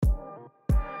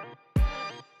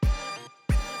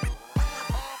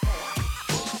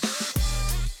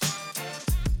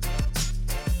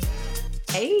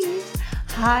Hey,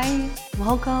 hi,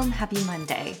 welcome, happy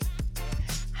Monday.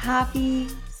 Happy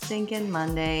stinking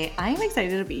Monday. I am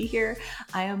excited to be here.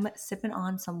 I am sipping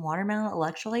on some watermelon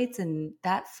electrolytes, and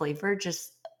that flavor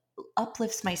just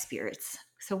uplifts my spirits.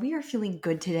 So, we are feeling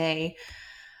good today.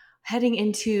 Heading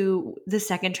into the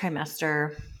second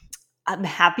trimester, I'm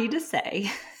happy to say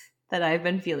that I've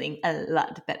been feeling a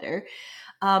lot better.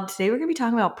 Today, we're going to be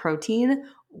talking about protein,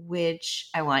 which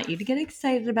I want you to get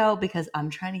excited about because I'm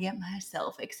trying to get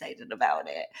myself excited about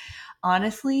it.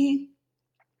 Honestly,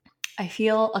 I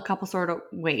feel a couple sort of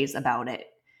ways about it.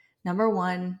 Number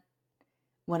one,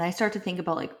 when I start to think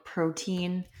about like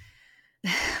protein,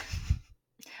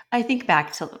 I think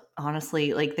back to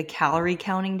honestly like the calorie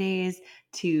counting days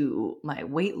to my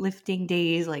weightlifting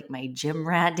days, like my gym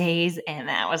rat days, and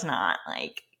that was not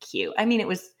like cute. I mean,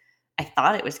 I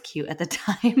thought it was cute at the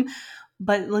time,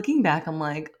 but looking back, I'm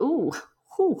like, ooh,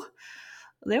 whew,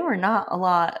 there were not a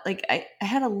lot. Like I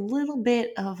had a little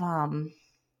bit of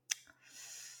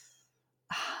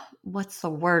what's the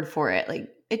word for it? Like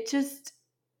it just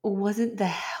wasn't the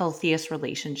healthiest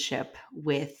relationship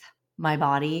with my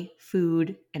body,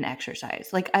 food, and exercise.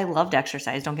 Like I loved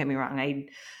exercise, don't get me wrong.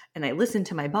 I listened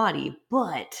to my body,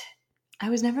 but I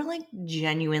was never like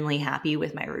genuinely happy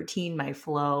with my routine, my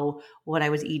flow, what I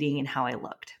was eating and how I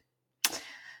looked.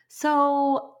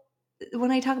 So,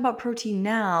 when I talk about protein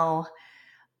now,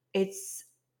 it's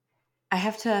I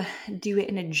have to do it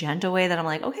in a gentle way that I'm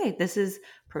like, okay, this is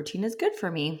protein is good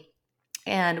for me.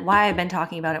 And why I've been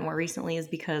talking about it more recently is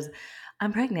because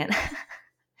I'm pregnant,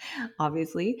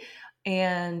 obviously.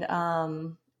 And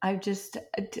I've just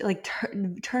like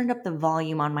turned up the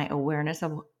volume on my awareness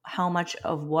of how much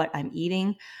of what I'm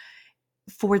eating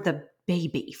for the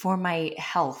baby, for my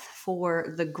health,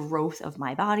 for the growth of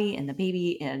my body and the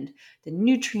baby, and the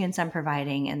nutrients I'm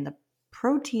providing, and the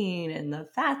protein and the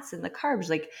fats and the carbs,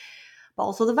 like, but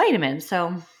also the vitamins.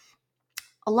 So,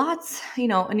 a lot's,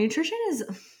 nutrition is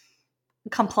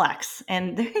complex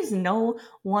and there is no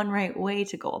one right way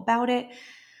to go about it.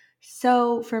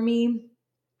 So for me,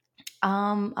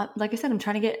 like I said, I'm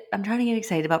trying to get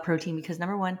excited about protein because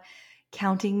number one,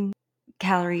 counting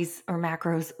calories or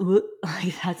macros,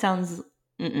 like that sounds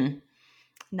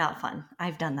not fun.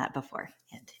 I've done that before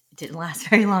and it didn't last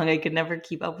very long. I could never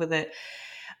keep up with it.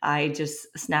 I just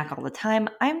snack all the time.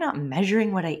 I'm not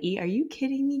measuring what I eat. Are you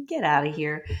kidding me? Get out of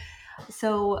here.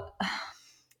 So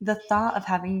the thought of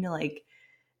having to like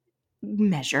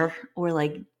measure or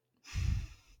like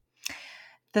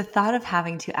the thought of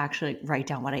having to actually write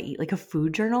down what I eat, like a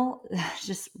food journal,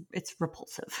 just it's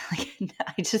repulsive. Like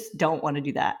I just don't want to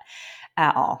do that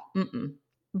at all.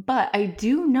 But I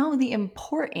do know the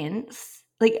importance.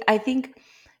 Like I think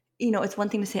it's one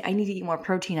thing to say I need to eat more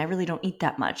protein. I really don't eat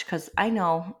that much because I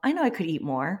know I could eat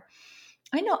more.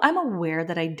 I know I'm aware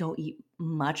that I don't eat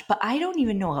much, but I don't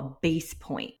even know a base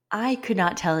point. I could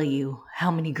not tell you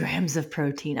how many grams of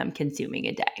protein I'm consuming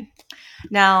a day.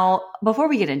 Now, before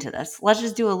we get into this, let's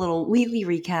just do a little weekly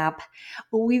recap.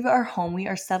 We are home. We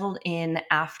are settled in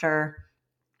after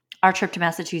our trip to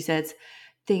Massachusetts.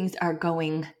 Things are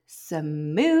going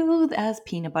smooth as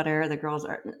peanut butter. The girls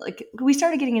are like, we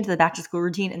started getting into the back to school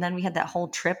routine, and then we had that whole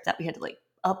trip that we had to like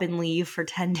up and leave for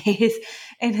 10 days,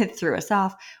 and it threw us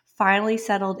off. Finally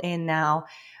settled in now.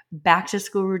 Back to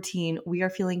school routine. We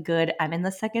are feeling good. I'm in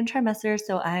the second trimester,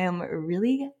 so I am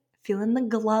really feeling the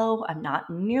glow. I'm not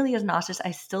nearly as nauseous.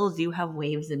 I still do have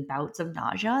waves and bouts of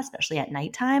nausea, especially at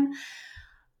nighttime.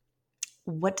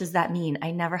 What does that mean?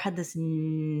 I never had this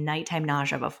nighttime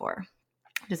nausea before.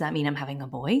 Does that mean I'm having a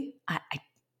boy? I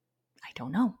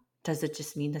don't know. Does it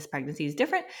just mean this pregnancy is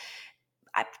different?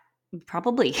 I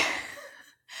probably.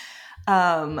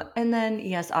 And then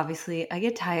yes, obviously I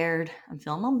get tired. I'm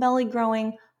feeling my belly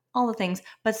growing, all the things,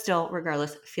 but still,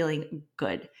 regardless, feeling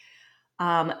good.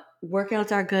 Um,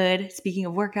 Workouts are good. Speaking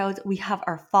of workouts, we have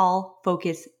our fall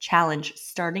focus challenge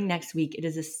starting next week. It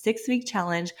is a 6-week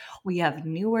challenge. We have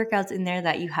new workouts in there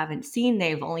that you haven't seen.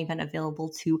 They've only been available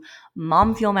to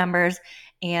Mom Fuel members.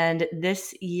 And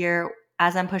this year,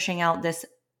 as I'm pushing out this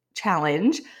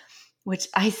challenge, which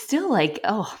I still like,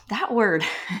 oh, that word,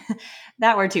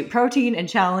 that word too, protein and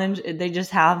challenge, they just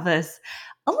have this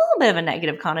a little bit of a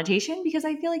negative connotation because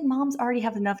I feel like moms already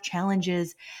have enough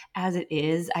challenges as it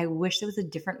is. I wish there was a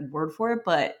different word for it,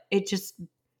 but it just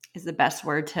is the best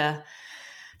word to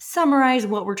summarize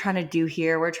what we're trying to do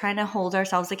here. We're trying to hold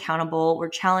ourselves accountable. We're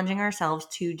challenging ourselves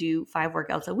to do 5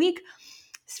 workouts a week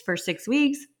for 6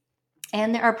 weeks.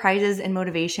 And there are prizes and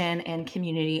motivation and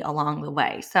community along the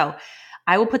way. So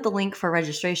I will put the link for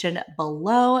registration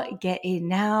below. Get in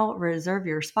now, reserve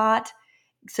your spot.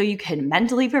 so you can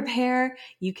mentally prepare.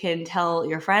 You can tell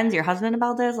your friends, your husband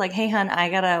about this. Like, hey, hun, I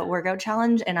got a workout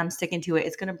challenge and I'm sticking to it.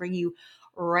 It's going to bring you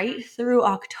right through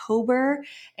October,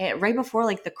 right before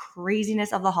like the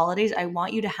craziness of the holidays. I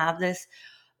want you to have this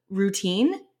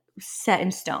routine set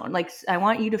in stone. Like, I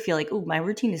want you to feel like, oh, my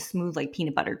routine is smooth like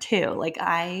peanut butter too. Like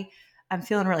I'm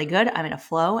feeling really good. I'm in a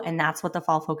flow, and that's what the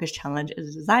Fall Focus Challenge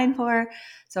is designed for.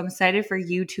 So I'm excited for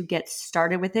you to get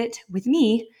started with it with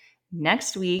me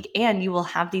next week, and you will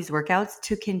have these workouts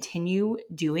to continue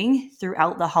doing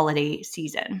throughout the holiday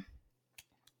season.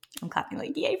 I'm clapping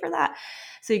like yay for that.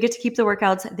 So you get to keep the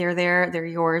workouts. They're there. They're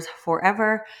yours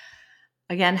forever.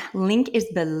 Again, link is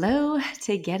below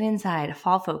to get inside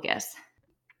Fall Focus.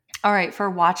 All right, for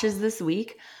watches this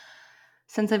week,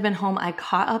 since I've been home, I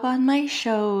caught up on my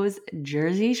shows,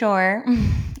 Jersey Shore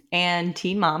and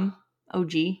Teen Mom,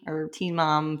 OG, or Teen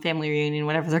Mom Family Reunion,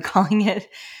 whatever they're calling it.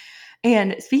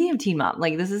 And speaking of Teen Mom,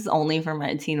 like this is only for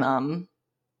my Teen Mom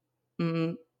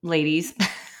ladies. I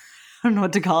don't know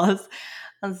what to call us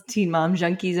Teen Mom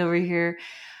junkies over here.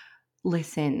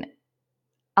 Listen,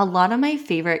 a lot of my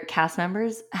favorite cast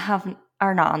members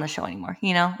are not on the show anymore.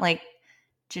 You know, like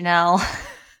Janelle,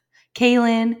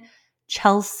 Kaylin,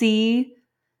 Chelsea,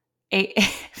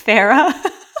 Farrah.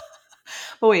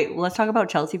 But wait, let's talk about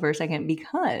Chelsea for a second,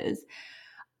 because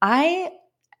I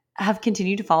have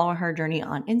continued to follow her journey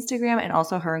on Instagram, and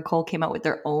also her and Cole came out with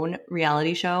their own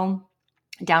reality show,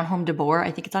 Down Home DeBoer.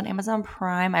 I think it's on Amazon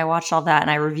Prime. I watched all that and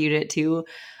I reviewed it too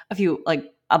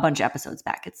a bunch of episodes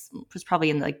back. It was probably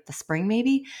in like the spring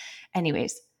maybe.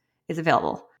 Anyways, it's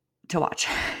available to watch.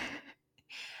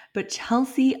 But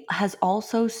Chelsea has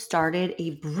also started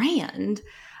a brand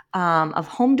of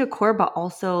home decor, but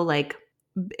also like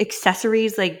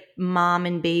accessories, like mom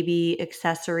and baby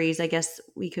accessories, I guess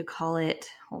we could call it.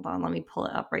 Hold on, let me pull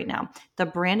it up right now. The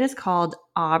brand is called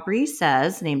Aubrey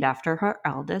Says, named after her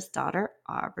eldest daughter,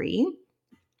 Aubrey.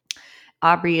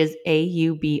 Aubrey is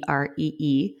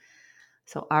Aubree.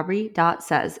 So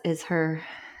Aubrey.says is her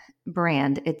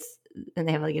brand. And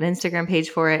they have like an Instagram page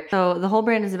for it. So the whole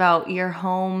brand is about your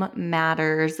home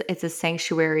matters. It's a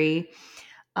sanctuary.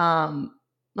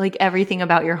 Like everything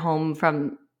about your home,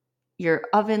 from your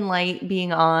oven light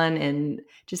being on and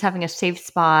just having a safe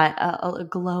spot, a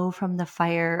glow from the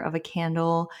fire of a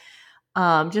candle,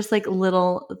 just like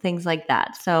little things like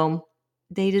that. So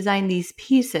they design these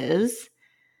pieces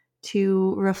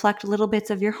to reflect little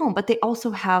bits of your home, but they also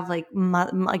have like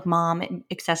mom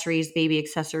accessories, baby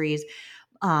accessories,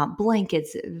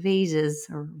 blankets, vases,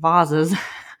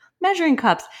 measuring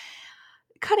cups,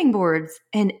 cutting boards,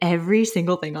 and every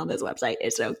single thing on this website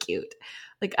is so cute.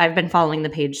 Like, I've been following the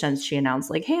page since she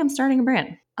announced, like, hey, I'm starting a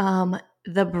brand.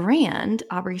 The brand,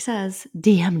 Aubrey Says,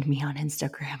 DM'd me on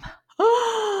Instagram.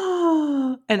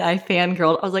 And I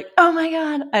fangirled. I was like, oh my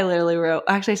God. I literally wrote,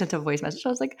 actually I sent a voice message. I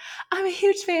was like, I'm a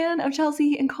huge fan of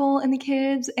Chelsea and Cole and the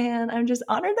kids, and I'm just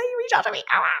honored that you reached out to me.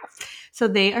 So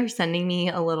they are sending me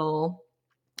a little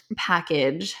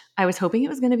package. I was hoping it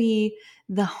was going to be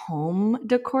the home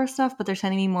decor stuff, but they're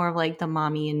sending me more of like the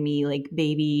mommy and me, like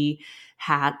baby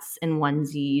hats and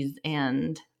onesies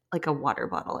and like a water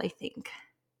bottle, I think.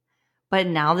 But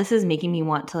now this is making me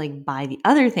want to like buy the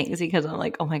other things, because I'm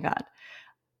like, oh my God,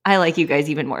 I like you guys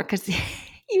even more because you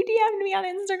DM'd me on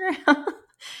Instagram.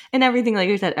 And everything, like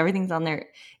I said, everything's on there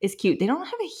is cute. They don't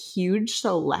have a huge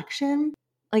selection.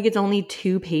 Like, it's only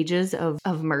 2 pages of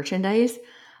merchandise.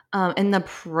 And the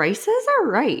prices are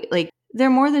right. Like, they're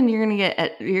more than you're going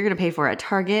to pay for at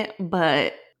Target,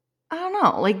 but I don't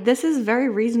know. Like, this is very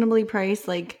reasonably priced.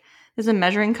 Like, there's a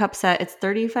measuring cup set. It's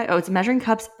 $35. Oh, it's measuring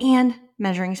cups and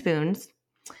measuring spoons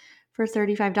for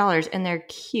 $35, and they're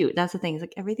cute. That's the thing. It's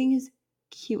like everything is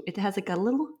cute. It has like a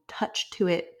little touch to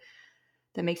it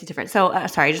that makes it different. So,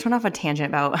 sorry, I just went off a tangent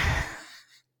about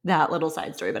that little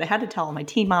side story, but I had to tell my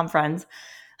teen mom friends,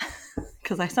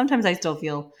 because sometimes I still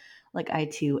feel like I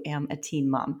too am a teen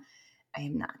mom. I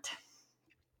am not.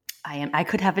 I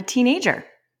could have a teenager.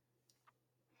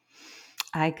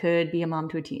 I could be a mom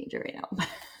to a teenager right now.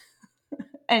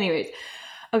 Anyways,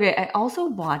 okay, I also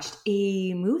watched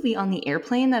a movie on the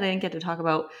airplane that I didn't get to talk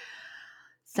about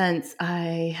since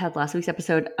I had last week's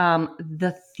episode.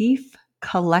 The Thief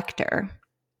Collector.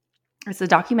 It's a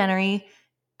documentary.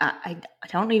 I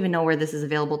don't even know where this is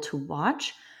available to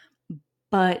watch,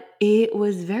 but it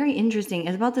was very interesting.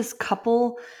 It's about this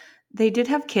couple. They did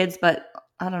have kids, but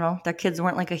I don't know, their kids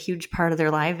weren't like a huge part of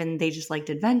their life, and they just liked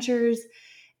adventures.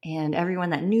 And everyone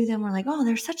that knew them were like, oh,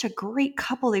 they're such a great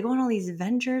couple. They go on all these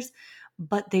adventures,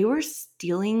 but they were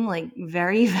stealing like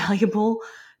very valuable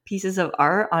pieces of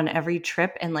art on every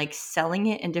trip and like selling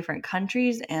it in different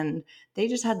countries. And they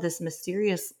just had this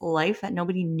mysterious life that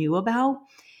nobody knew about.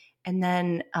 And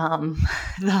then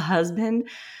the husband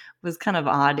was kind of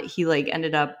odd. He like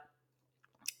ended up,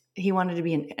 he wanted to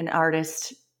be an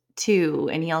artist too.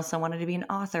 And he also wanted to be an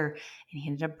author. And he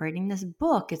ended up writing this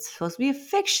book. It's supposed to be a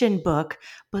fiction book,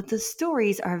 but the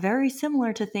stories are very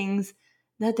similar to things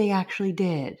that they actually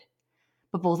did.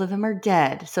 But both of them are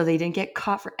dead. So they didn't get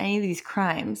caught for any of these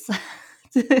crimes.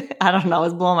 I don't know. It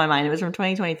was blowing my mind. It was from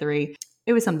 2023.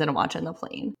 It was something to watch on the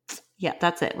plane. Yeah,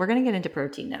 that's it. We're going to get into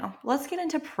protein now. Let's get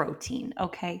into protein.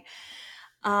 Okay.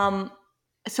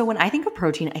 So when I think of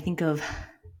protein, I think of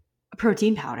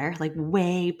protein powder, like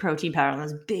whey protein powder,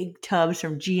 those big tubs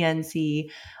from GNC,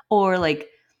 or like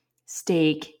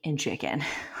steak and chicken.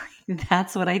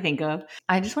 That's what I think of.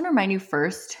 I just want to remind you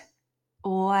first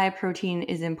why protein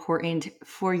is important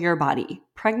for your body,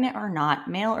 pregnant or not,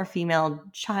 male or female,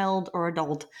 child or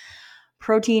adult.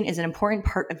 Protein is an important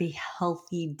part of a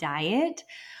healthy diet.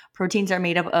 Proteins are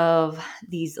made up of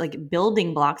these like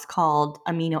building blocks called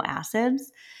amino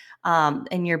acids.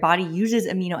 And your body uses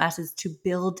amino acids to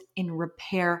build and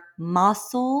repair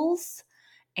muscles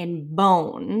and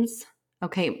bones.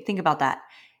 Okay, think about that.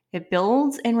 It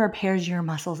builds and repairs your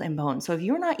muscles and bones. So if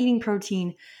you're not eating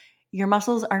protein, your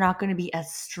muscles are not going to be as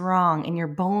strong and your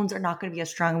bones are not going to be as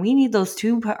strong. We need those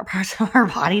two parts of our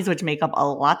bodies, which make up a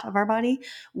lot of our body.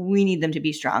 We need them to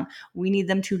be strong. We need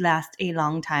them to last a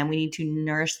long time. We need to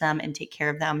nourish them and take care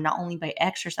of them, not only by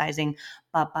exercising,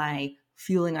 but by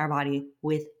fueling our body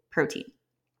with protein.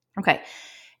 Okay.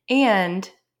 And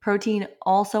protein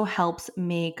also helps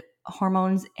make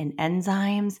hormones and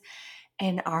enzymes.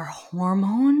 And our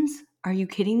hormones, are you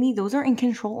kidding me? Those are in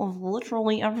control of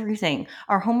literally everything.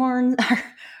 Our hormones,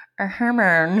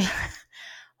 our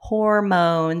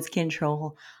hormones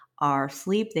control our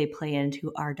sleep. They play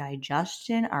into our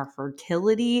digestion, our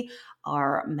fertility,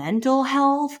 our mental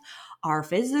health, our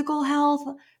physical health.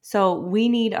 So we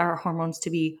need our hormones to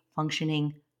be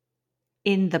functioning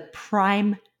in the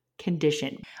prime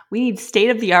condition. We need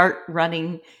state-of-the-art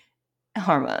running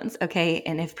hormones, okay?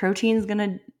 And if protein is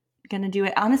gonna do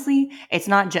it, honestly, it's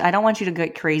not. I don't want you to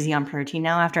get crazy on protein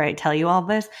now after I tell you all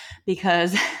this,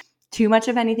 because too much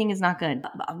of anything is not good.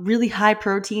 A really high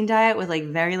protein diet with like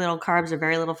very little carbs or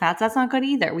very little fats, that's not good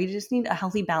either. We just need a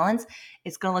healthy balance.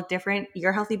 It's gonna look different.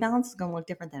 Your healthy balance is gonna look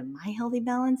different than my healthy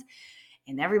balance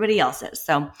and everybody else's.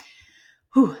 So,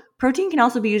 protein can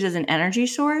also be used as an energy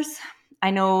source. I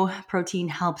know protein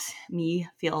helps me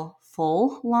feel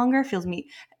full longer,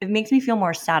 it makes me feel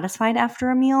more satisfied after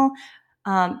a meal.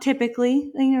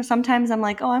 Typically, sometimes I'm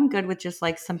like, oh, I'm good with just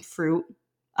like some fruit.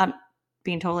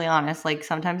 Being totally honest, like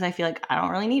sometimes I feel like I don't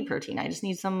really need protein. I just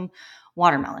need some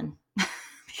watermelon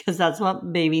because that's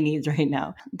what baby needs right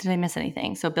now. Did I miss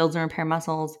anything? So builds and repair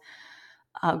muscles,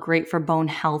 great for bone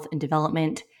health and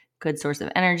development, good source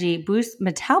of energy, boosts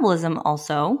metabolism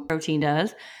also, protein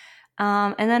does.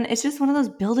 And then it's just one of those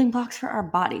building blocks for our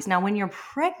bodies. Now, when you're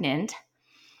pregnant,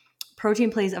 protein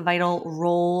plays a vital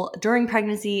role during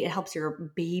pregnancy. It helps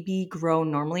your baby grow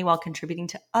normally while contributing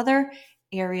to other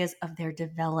areas of their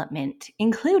development,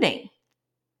 including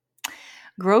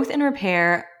growth and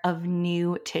repair of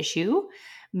new tissue,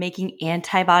 making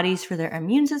antibodies for their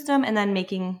immune system, and then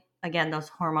making, again, those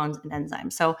hormones and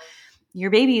enzymes. So your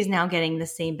baby is now getting the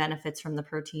same benefits from the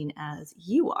protein as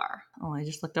you are. Oh, I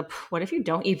just looked up, what if you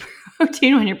don't eat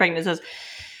protein when you're pregnant? It says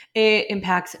it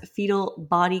impacts fetal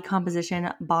body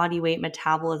composition, body weight,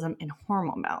 metabolism, and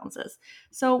hormone balances.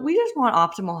 So we just want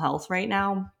optimal health right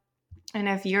now. And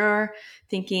if you're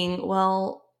thinking,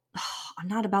 well, I'm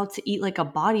not about to eat like a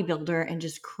bodybuilder and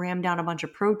just cram down a bunch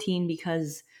of protein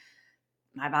because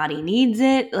my body needs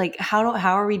it, like how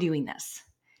are we doing this?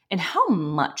 And how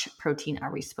much protein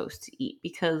are we supposed to eat?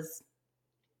 Because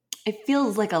it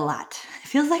feels like a lot. It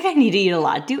feels like I need to eat a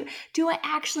lot. Do I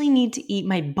actually need to eat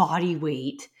my body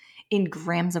weight in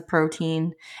grams of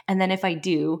protein? And then if I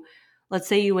do, let's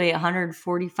say you weigh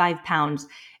 145 pounds,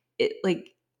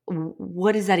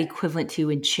 what is that equivalent to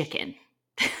in chicken?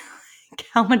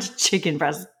 How much chicken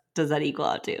breast does that equal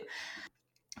out to?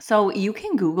 So you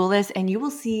can Google this and you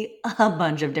will see a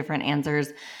bunch of different answers.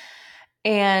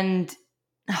 And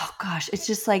oh gosh, it's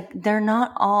just like they're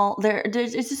not all there.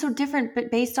 It's just so different,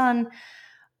 but based on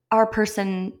our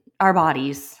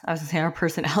bodies. I was gonna say our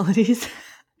personalities.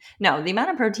 No, the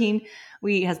amount of protein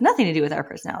has nothing to do with our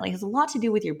personality. It has a lot to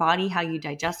do with your body, how you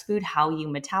digest food, how you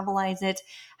metabolize it,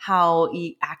 how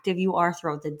active you are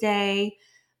throughout the day,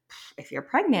 if you're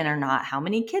pregnant or not, how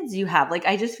many kids you have. Like,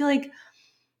 I just feel like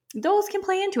those can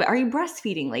play into it. Are you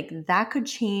breastfeeding? Like that could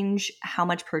change how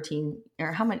much protein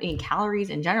or how many calories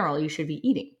in general you should be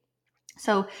eating.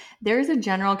 So there's a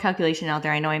general calculation out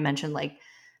there. I know I mentioned like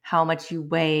how much you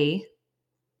weigh.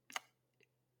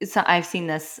 So I've seen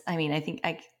this. I mean,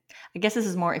 I guess this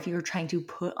is more if you were trying to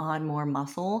put on more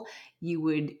muscle, you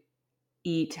would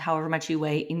eat however much you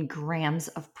weigh in grams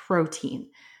of protein.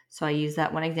 So I use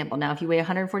that one example. Now, if you weigh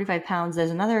 145 pounds,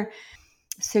 there's another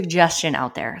suggestion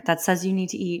out there that says you need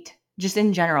to eat, just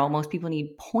in general, most people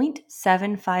need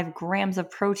 0.75 grams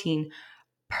of protein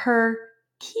per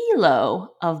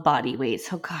kilo of body weight.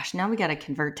 So, gosh, now we got to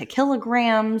convert to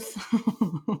kilograms.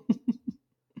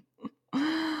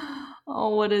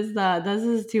 Oh, what is that? This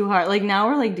is too hard. Like now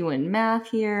we're like doing math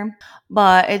here,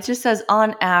 but it just says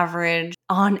on average,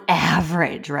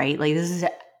 right? Like this is an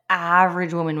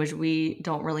average woman, which we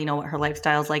don't really know what her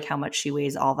lifestyle is like, how much she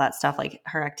weighs, all that stuff, like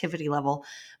her activity level.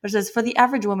 But it says for the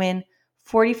average woman,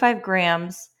 45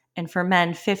 grams, and for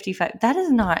men, 55. That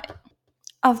is not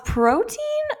of protein.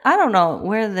 I don't know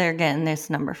where they're getting this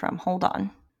number from. Hold on.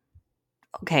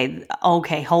 Okay,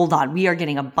 hold on. We are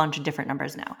getting a bunch of different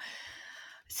numbers now.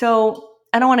 So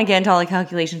I don't want to get into all the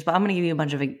calculations, but I'm going to give you a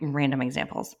bunch of random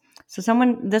examples. So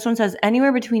this one says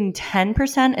anywhere between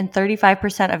 10% and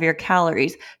 35% of your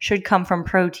calories should come from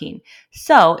protein.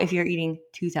 So if you're eating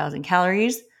 2,000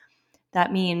 calories,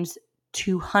 that means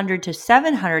 200 to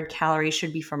 700 calories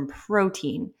should be from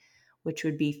protein, which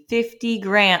would be 50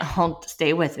 grams.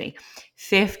 Stay with me.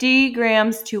 50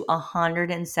 grams to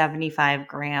 175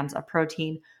 grams of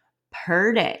protein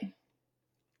per day.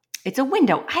 It's a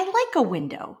window. I like a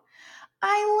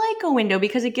window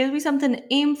because it gives me something to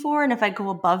aim for. And if I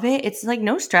go above it, it's like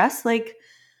no stress. Like,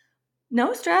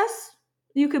 no stress.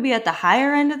 You could be at the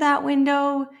higher end of that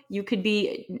window. You could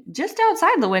be just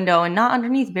outside the window and not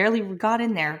underneath, barely got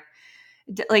in there.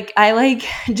 Like, I like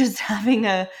just having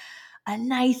a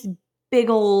nice big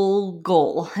old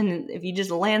goal. And if you just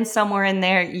land somewhere in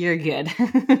there, you're good.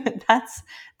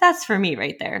 That's for me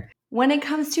right there. When it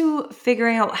comes to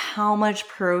figuring out how much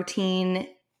protein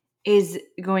is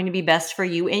going to be best for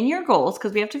you in your goals,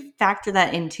 because we have to factor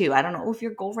that in too. I don't know if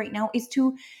your goal right now is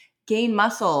to gain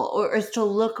muscle or is to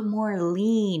look more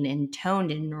lean and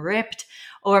toned and ripped,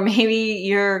 or maybe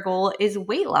your goal is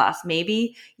weight loss.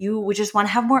 Maybe you would just want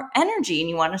to have more energy and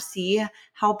you want to see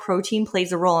how protein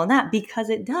plays a role in that, because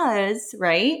it does,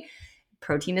 right?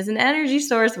 Protein is an energy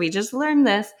source. We just learned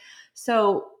this.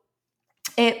 So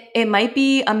it might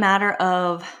be a matter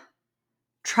of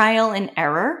trial and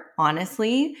error,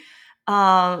 honestly.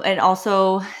 And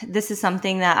also, this is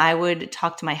something that I would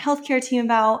talk to my healthcare team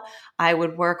about. I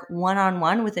would work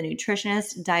one-on-one with a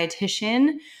nutritionist,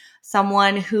 dietitian,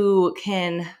 someone who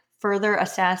can further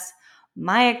assess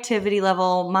my activity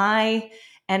level, my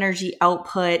energy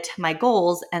output, my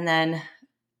goals, and then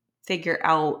figure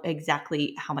out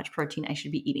exactly how much protein I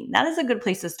should be eating. That is a good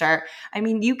place to start. I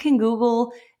mean, you can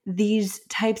Google these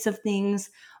types of things,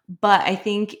 but I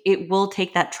think it will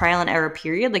take that trial and error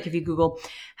period. Like if you Google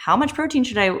how much protein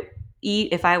should I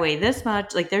eat if I weigh this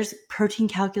much, like there's protein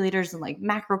calculators and like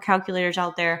macro calculators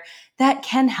out there that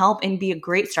can help and be a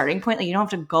great starting point. Like you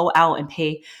don't have to go out and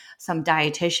pay some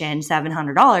dietitian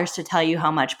 $700 to tell you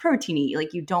how much protein you eat.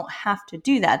 Like you don't have to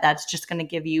do that. That's just going to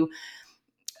give you,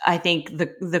 I think,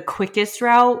 the quickest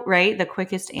route, right? The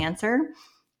quickest answer.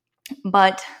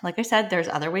 But like I said, there's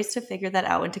other ways to figure that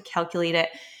out and to calculate it.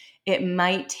 It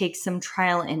might take some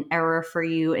trial and error for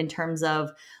you in terms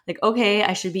of like, okay,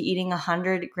 I should be eating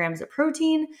 100 grams of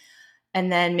protein. And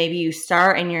then maybe you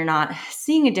start and you're not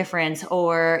seeing a difference,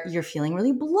 or you're feeling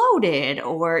really bloated,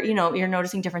 or, you're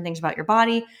noticing different things about your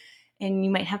body. And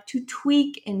you might have to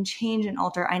tweak and change and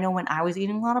alter. I know when I was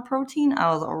eating a lot of protein,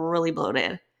 I was really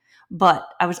bloated. But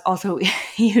I was also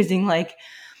using like,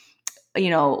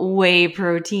 whey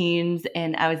proteins,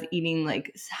 and I was eating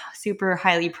like super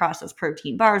highly processed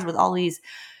protein bars with all these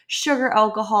sugar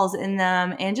alcohols in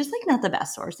them, and just like not the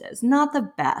best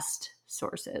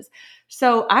sources.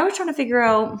 So I was trying to figure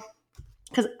out,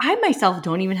 because I myself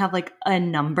don't even have like a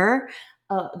number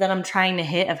that I'm trying to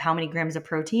hit of how many grams of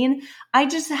protein. I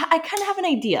kind of have an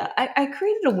idea. I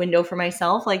created a window for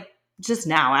myself, like just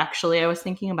now, actually, I was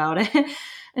thinking about it.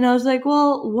 And I was like,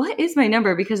 well, what is my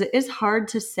number? Because it is hard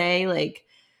to say, like,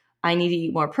 I need to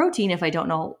eat more protein if I don't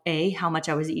know, how much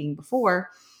I was eating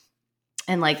before,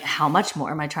 and like, how much more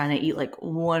am I trying to eat, like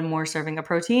one more serving of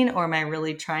protein, or am I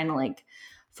really trying to like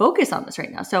focus on this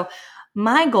right now? So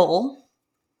my goal,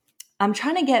 I'm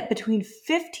trying to get between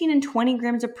 15 and 20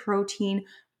 grams of protein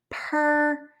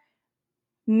per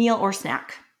meal or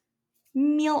snack.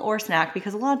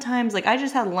 Because a lot of times, like I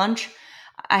just had lunch.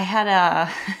 I had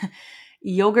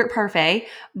yogurt parfait,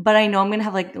 but I know I'm going to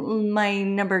have like my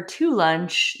number 2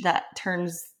 lunch that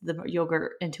turns the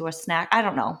yogurt into a snack. I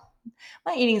don't know.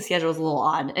 My eating schedule is a little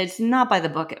odd. It's not by the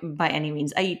book by any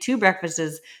means. I eat 2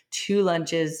 breakfasts, 2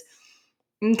 lunches,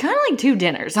 and kind of like 2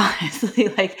 dinners, honestly.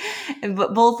 Like,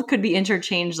 but both could be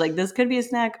interchanged. Like this could be a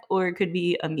snack or it could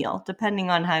be a meal,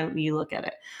 depending on how you look at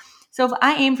it. So if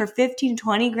I aim for 15 to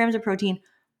 20 grams of protein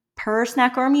per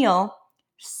snack or meal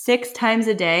 6 times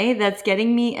a day, that's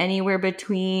getting me anywhere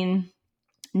between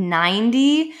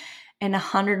 90 and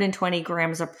 120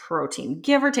 grams of protein,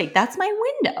 give or take. That's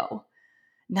my window.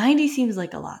 90 seems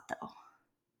like a lot though.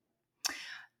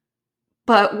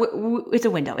 But it's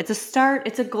a window. It's a start.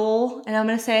 It's a goal. And I'm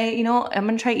going to say, I'm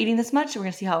going to try eating this much. We're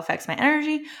going to see how it affects my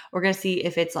energy. We're going to see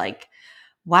if it's like,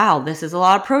 wow, this is a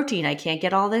lot of protein. I can't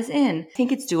get all this in. I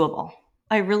think it's doable.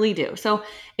 I really do. So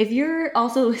if you're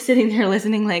also sitting there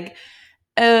listening like,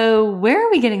 where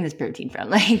are we getting this protein from?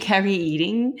 Like, are we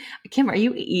eating, Kim, are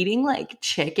you eating like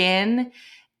chicken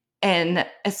and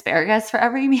asparagus for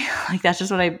every meal? Like, that's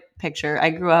just what I picture.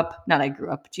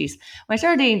 Geez. When I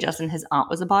started dating Justin, his aunt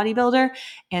was a bodybuilder.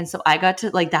 And so I got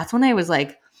to like, that's when I was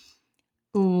like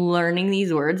learning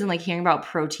these words and like hearing about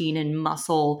protein and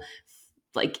muscle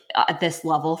like at this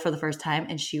level for the first time.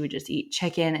 And she would just eat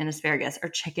chicken and asparagus or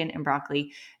chicken and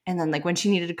broccoli. And then like when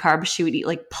she needed carbs, she would eat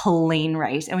like plain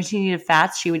rice. And when she needed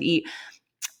fats, she would eat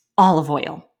olive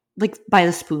oil, like by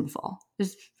the spoonful. It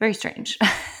was very strange.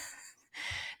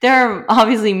 There are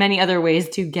obviously many other ways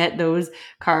to get those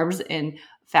carbs and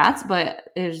fats, but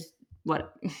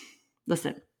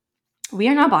listen, we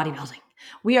are not bodybuilding.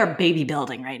 We are baby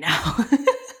building right now.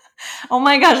 Oh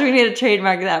my gosh, we need to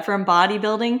trademark that, from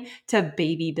bodybuilding to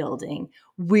baby building.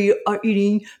 We are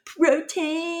eating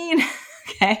protein.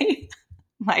 Okay.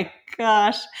 My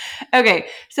gosh. Okay.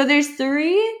 So there's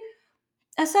three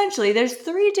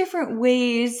different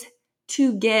ways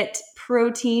to get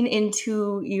protein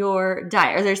into your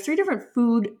diet. Or there's 3 different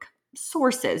food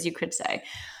sources, you could say.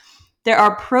 There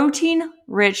are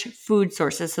protein-rich food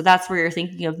sources. So that's where you're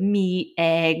thinking of meat,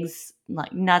 eggs,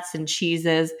 like nuts and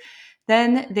cheeses.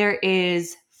 Then there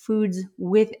is foods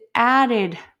with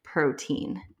added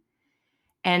protein.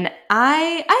 And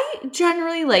I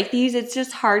generally like these. It's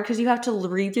just hard because you have to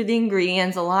read through the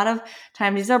ingredients. A lot of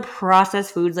times these are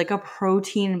processed foods like a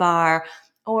protein bar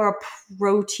or a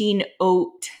protein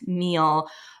oatmeal.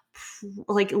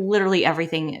 Like literally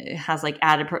everything has like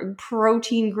added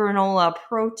protein granola,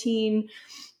 protein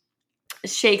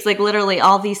shakes, like literally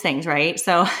all these things, right?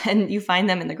 So, and you find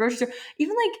them in the grocery store.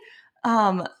 Even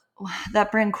like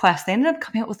that brand Quest, they ended up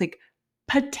coming out with like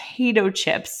potato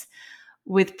chips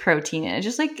with protein in it,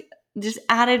 just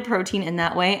added protein in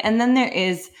that way. And then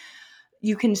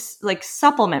you can like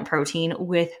supplement protein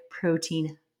with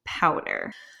protein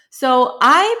powder. So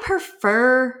I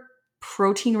prefer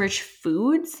protein-rich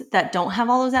foods that don't have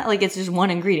all of that. Like it's just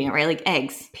one ingredient, right? Like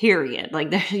eggs, period.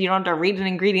 Like you don't have to read an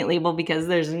ingredient label because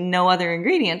there's no other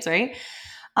ingredients, right?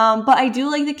 But I do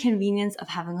like the convenience of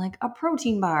having like a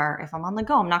protein bar if I'm on the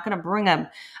go. I'm not going to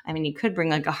you could bring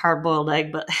like a hard-boiled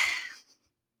egg, but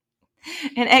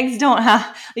and eggs don't have,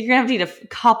 like you're going to have to eat a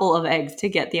couple of eggs to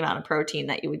get the amount of protein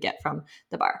that you would get from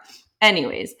the bar.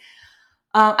 Anyways,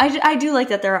 I do like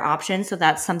that there are options. So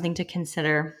that's something to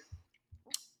consider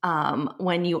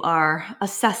when you are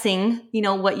assessing,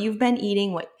 what you've been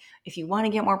eating, if you want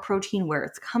to get more protein, where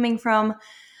it's coming from.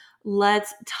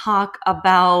 Let's talk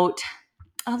about,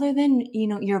 other than,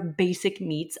 your basic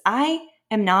meats. I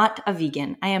am not a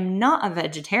vegan. I am not a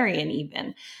vegetarian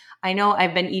even. I know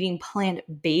I've been eating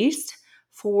plant-based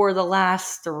for the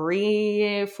last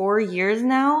 3-4 years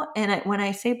now. And when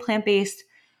I say plant-based,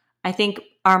 I think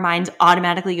our minds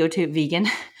automatically go to vegan,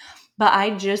 but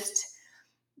I just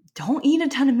don't eat a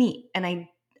ton of meat. And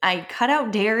I cut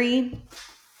out dairy.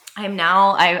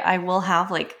 I will have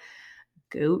like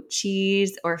goat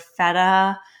cheese or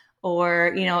feta,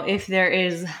 or, if there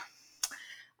is,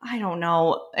 I don't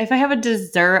know, if I have a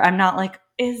dessert, I'm not like,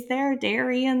 is there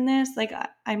dairy in this? Like,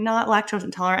 I'm not lactose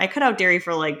intolerant. I cut out dairy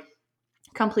for like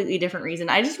completely different reason.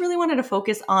 I just really wanted to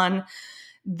focus on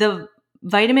the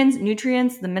vitamins,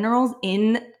 nutrients, the minerals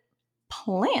in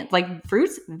plants, like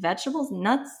fruits, vegetables,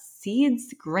 nuts,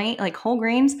 seeds, like whole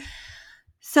grains.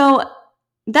 So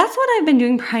that's what I've been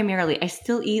doing primarily. I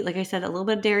still eat, like I said, a little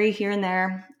bit of dairy here and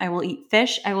there. I will eat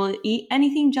fish. I will eat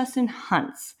anything Justin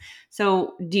hunts.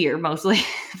 So deer mostly,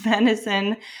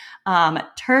 venison,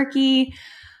 turkey.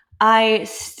 I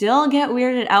still get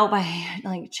weirded out by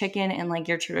like chicken and like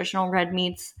your traditional red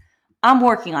meats. I'm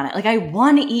working on it. Like I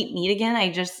want to eat meat again.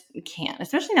 I just can't,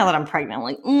 especially now that I'm pregnant. I'm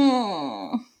like,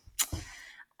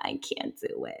 I can't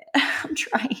do it. I'm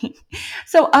trying.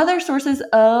 So other sources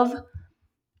of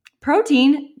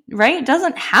protein, right,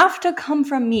 doesn't have to come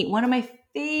from meat. One of my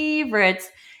favorites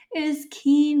is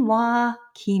quinoa.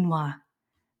 Quinoa.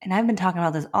 And I've been talking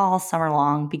about this all summer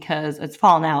long because it's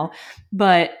fall now,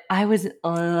 but I was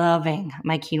loving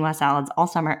my quinoa salads all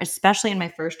summer, especially in my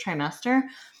first trimester.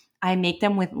 I make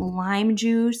them with lime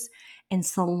juice and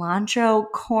cilantro,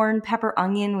 corn, pepper,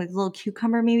 onion with a little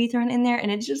cucumber maybe thrown in there. And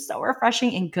it's just so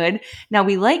refreshing and good. Now,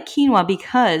 we like quinoa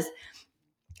because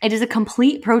it is a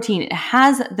complete protein. It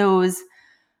has those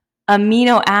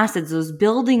amino acids, those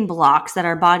building blocks that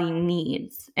our body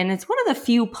needs. And it's one of the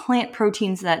few plant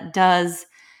proteins that does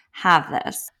have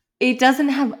this. It doesn't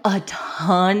have a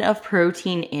ton of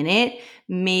protein in it,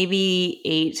 maybe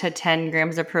 8 to 10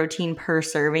 grams of protein per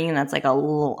serving. And that's like a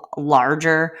little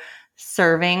larger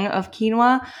serving of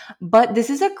quinoa. But this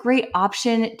is a great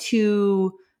option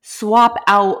to swap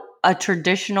out a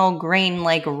traditional grain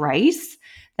like rice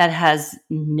that has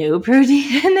no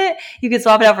protein in it. You could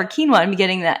swap it out for quinoa and be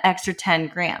getting that extra 10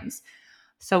 grams.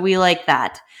 So we like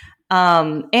that.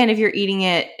 And if you're eating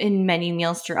it in many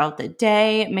meals throughout the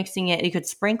day, mixing it, you could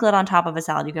sprinkle it on top of a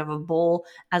salad. You could have a bowl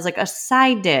as like a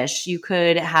side dish. You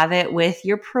could have it with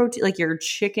your protein, like your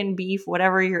chicken, beef,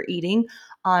 whatever you're eating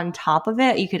on top of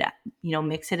it. You could,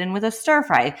 mix it in with a stir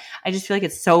fry. I just feel like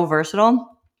it's so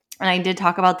versatile. And I did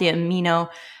talk about the amino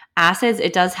acids.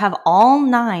 It does have all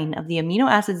 9 of the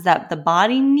amino acids that the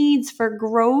body needs for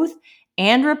growth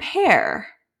and repair.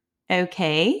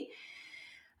 Okay.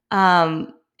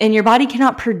 And your body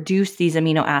cannot produce these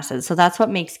amino acids. So that's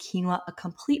what makes quinoa a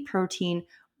complete protein.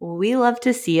 We love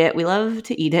to see it. We love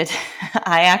to eat it.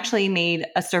 I actually made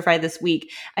a stir fry this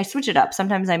week. I switch it up.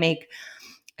 Sometimes I make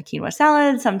a quinoa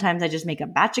salad. Sometimes I just make a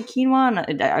batch of quinoa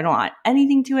and I don't add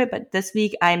anything to it. But this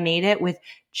week I made it with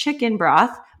chicken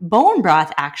broth, bone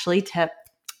broth actually, to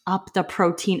up the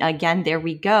protein again. There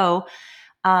we go.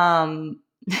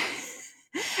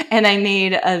 And I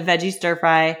made a veggie stir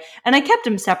fry and I kept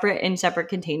them separate in separate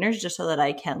containers just so that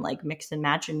I can like mix and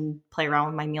match and play around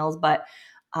with my meals. But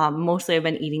mostly I've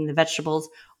been eating the vegetables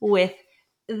with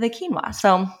the quinoa.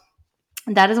 So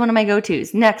that is one of my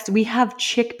go-tos. Next, we have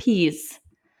chickpeas.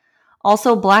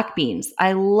 Also black beans.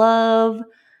 I love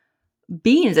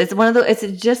beans. It's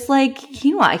just like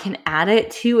quinoa. I can add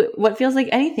it to what feels like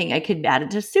anything. I could add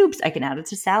it to soups. I can add it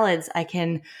to salads. I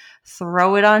can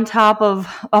throw it on top of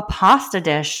a pasta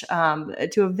dish, to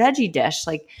a veggie dish.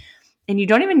 And you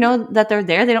don't even know that they're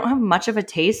there. They don't have much of a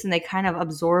taste and they kind of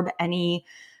absorb any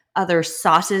other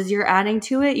sauces you're adding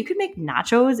to it. You could make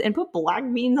nachos and put black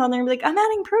beans on there and be like, I'm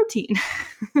adding protein.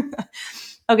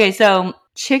 Okay, so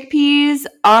chickpeas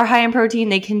are high in protein.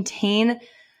 They contain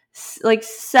like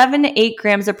 7 to 8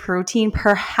 grams of protein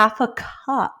per half a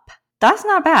cup. That's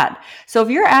not bad. So if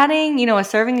you're adding, a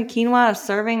serving of quinoa, a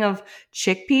serving of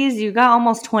chickpeas, you got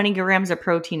almost 20 grams of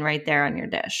protein right there on your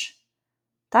dish.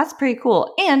 That's pretty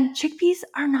cool. And chickpeas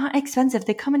are not expensive.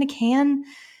 They come in a can,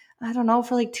 I don't know,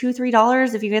 for like $2,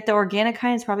 $3. If you get the organic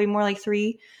kind, it's probably more like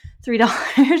 $3.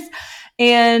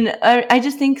 And I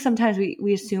just think sometimes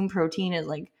we assume protein is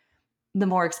like the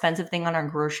more expensive thing on our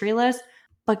grocery list.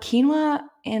 But quinoa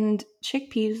and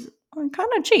chickpeas are kind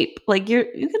of cheap. Like you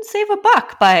can save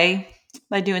 $1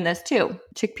 by doing this too.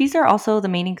 Chickpeas are also the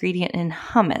main ingredient in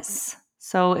hummus.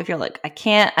 So if you're like,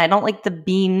 I don't like the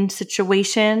bean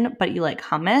situation, but you like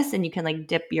hummus and you can like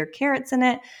dip your carrots in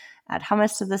it, add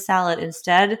hummus to the salad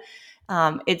instead.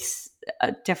 It's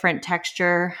a different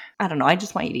texture. I don't know. I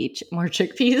just want you to eat more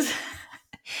chickpeas.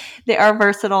 They are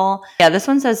versatile. Yeah, this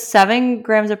one says 7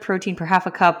 grams of protein per half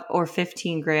a cup or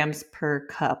 15 grams per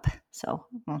cup. So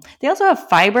they also have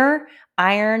fiber,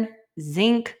 iron,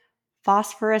 zinc,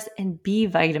 phosphorus, and B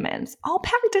vitamins, all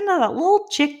packed into that little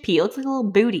chickpea. It looks like a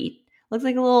little booty. Looks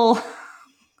like a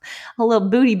little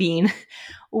booty bean.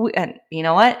 And you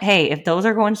know what? Hey, if those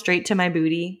are going straight to my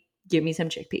booty, give me some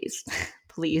chickpeas,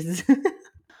 please.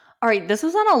 All right, this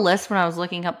was on a list when I was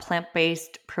looking up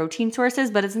plant-based protein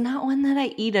sources, but it's not one that I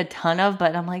eat a ton of,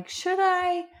 but I'm like, should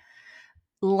I?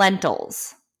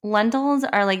 Lentils. Lentils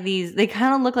are like these, they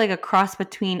kind of look like a cross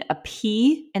between a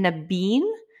pea and a bean.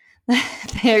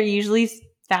 They're usually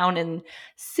found in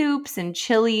soups and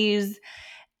chilies.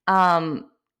 Yeah,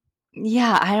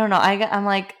 I don't know. I'm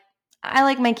like, I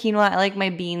like my quinoa. I like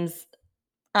my beans.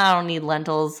 I don't need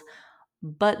lentils.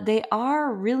 But they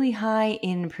are really high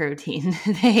in protein.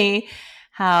 They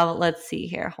have, let's see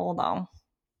here. Hold on.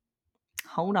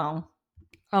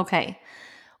 Okay.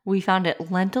 We found it.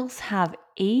 Lentils have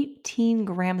 18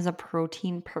 grams of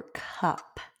protein per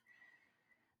cup.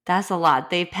 That's a lot.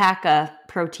 They pack a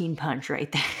protein punch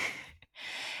right there.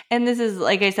 And this is,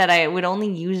 like I said, I would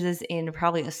only use this in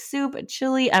probably a soup, a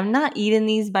chili. I'm not eating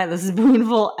these by the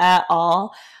spoonful at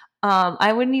all.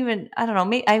 I wouldn't even, I don't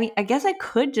know. I guess I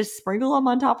could just sprinkle them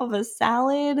on top of a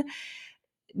salad.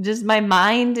 Just my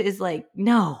mind is like,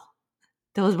 no,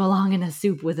 those belong in a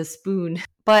soup with a spoon.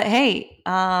 But hey,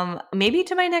 maybe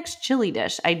to my next chili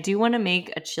dish, I do want to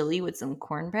make a chili with some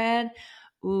cornbread.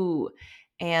 Ooh,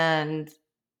 and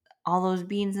all those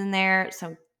beans in there.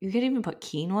 So you could even put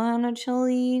quinoa on a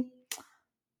chili.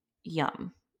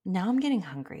 Yum. Now I'm getting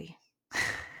hungry.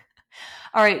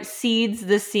 All right, seeds.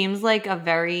 This seems like a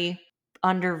very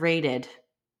underrated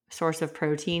source of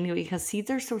protein because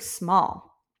seeds are so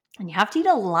small and you have to eat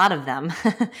a lot of them.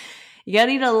 You got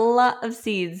to eat a lot of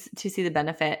seeds to see the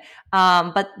benefit.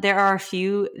 But there are a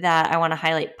few that I want to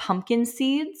highlight. Pumpkin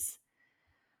seeds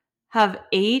have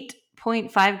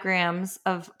 8.5 grams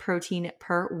of protein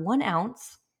per 1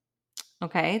 ounce.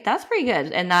 Okay, that's pretty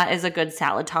good. And that is a good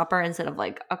salad topper instead of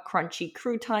like a crunchy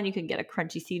crouton. You can get a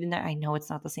crunchy seed in there. I know it's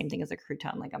not the same thing as a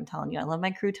crouton. Like I'm telling you, I love my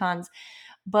croutons.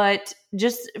 But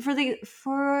just we're doing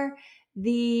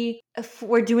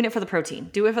it for the protein.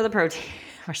 Do it for the protein.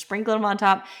 We're sprinkling them on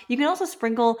top. You can also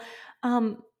sprinkle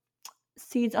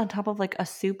seeds on top of like a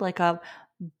soup, like a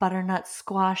butternut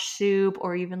squash soup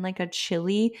or even like a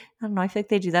chili. I don't know. I feel like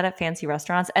they do that at fancy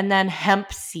restaurants. And then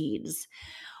hemp seeds,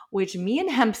 which me and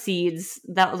hemp seeds,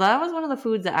 that was one of the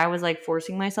foods that I was like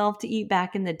forcing myself to eat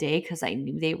back in the day because I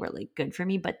knew they were like good for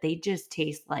me, but they just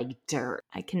taste like dirt.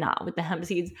 I cannot with the hemp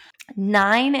seeds.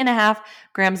 9.5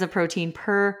 grams of protein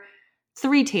per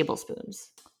 3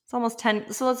 tablespoons. It's almost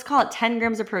 10. So let's call it 10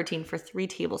 grams of protein for 3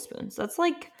 tablespoons. That's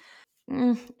like,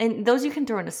 and those you can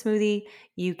throw in a smoothie.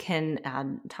 You can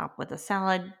add top with a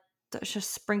salad.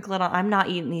 Just sprinkle it on. I'm not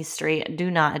eating these straight.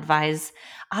 Do not advise.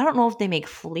 I don't know if they make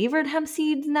flavored hemp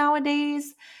seeds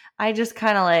nowadays. I just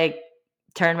kind of like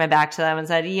turned my back to them and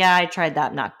said, yeah, I tried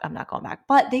that. I'm not going back.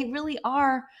 But they really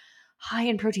are high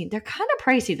in protein. They're kind of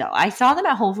pricey though. I saw them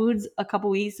at Whole Foods a couple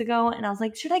weeks ago and I was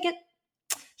like, should I get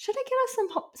us some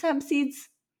hemp seeds?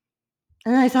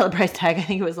 And then I saw the price tag. I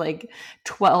think it was like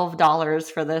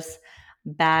 $12 for this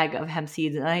bag of hemp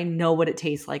seeds, and I know what it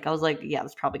tastes like. I was like, yeah,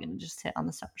 it's probably going to just sit on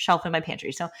the shelf in my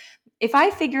pantry. So if I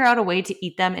figure out a way to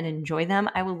eat them and enjoy them,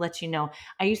 I will let you know.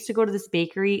 I used to go to this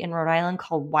bakery in Rhode Island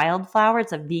called Wildflower.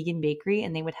 It's a vegan bakery,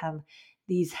 and they would have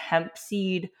these hemp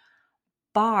seed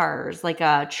bars, like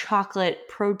a chocolate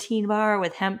protein bar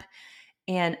with hemp.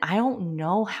 And I don't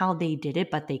know how they did it,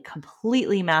 but they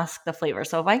completely masked the flavor.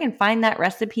 So if I can find that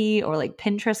recipe or like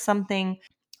Pinterest something,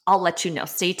 I'll let you know.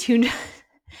 Stay tuned.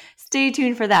 Stay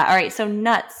tuned for that. All right, so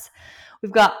nuts.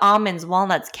 We've got almonds,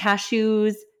 walnuts,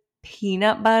 cashews,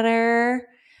 peanut butter.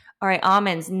 All right,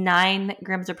 almonds, 9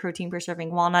 grams of protein per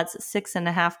serving. Walnuts,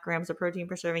 6.5 grams of protein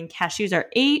per serving. Cashews are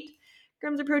 8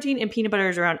 grams of protein, and peanut butter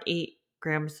is around 8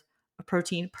 grams of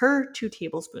protein per 2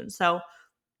 tablespoons. So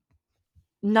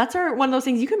nuts are one of those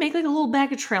things you can make like a little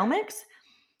bag of trail mix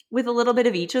with a little bit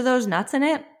of each of those nuts in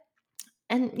it.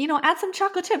 And, add some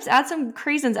chocolate chips, add some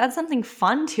craisins, add something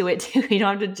fun to it too. You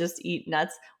don't have to just eat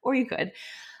nuts, or you could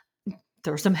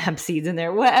throw some hemp seeds in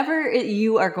there. Whatever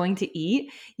you are going to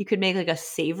eat, you could make like a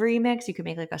savory mix. You could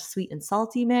make like a sweet and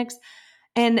salty mix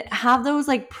and have those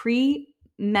like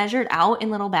pre-measured out in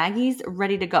little baggies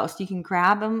ready to go. So you can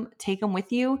grab them, take them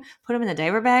with you, put them in the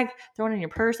diaper bag, throw it in your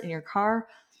purse, in your car.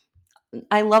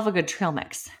 I love a good trail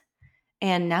mix.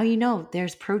 And now you know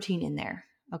there's protein in there.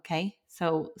 Okay.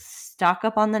 So stock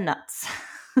up on the nuts.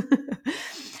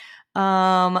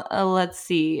 Let's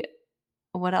see.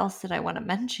 What else did I want to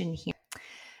mention here?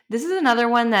 This is another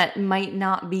one that might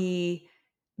not be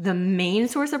the main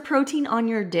source of protein on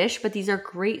your dish, but these are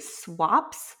great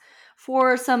swaps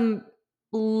for some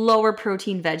lower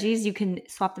protein veggies. You can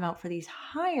swap them out for these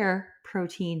higher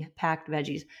protein packed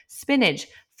veggies. Spinach,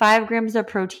 5 grams of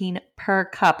protein per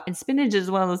cup. And spinach is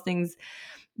one of those things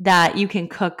that you can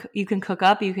cook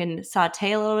up. You can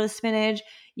saute a little bit of spinach.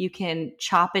 You can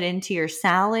chop it into your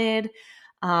salad.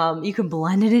 You can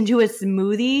blend it into a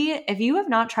smoothie. If you have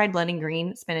not tried blending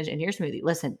green spinach into your smoothie,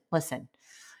 listen,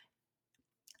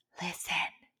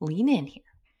 lean in here.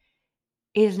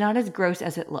 It is not as gross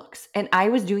as it looks. And I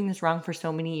was doing this wrong for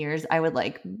so many years. I would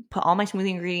like put all my smoothie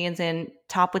ingredients in,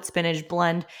 top with spinach,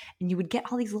 blend, and you would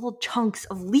get all these little chunks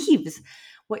of leaves.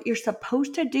 What you're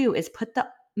supposed to do is put the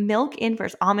milk in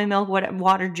first, almond milk,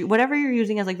 water juice, whatever you're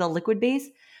using as like the liquid base,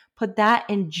 put that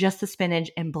in just the spinach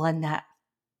and blend that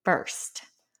first.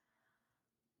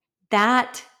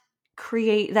 That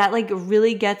like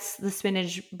really gets the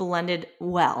spinach blended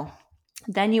well.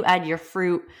 Then you add your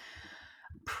fruit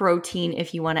protein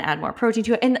if you want to add more protein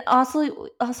to it. And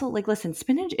also like, listen,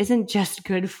 spinach isn't just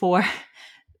good for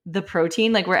the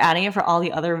protein. Like we're adding it for all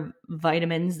the other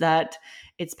vitamins that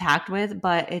it's packed with,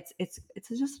 but it's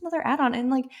just another add-on. And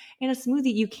like in a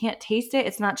smoothie, you can't taste it.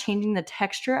 It's not changing the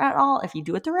texture at all if you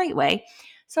do it the right way.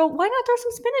 So why not throw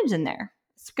some spinach in there?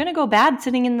 It's gonna go bad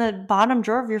sitting in the bottom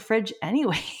drawer of your fridge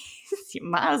anyway. You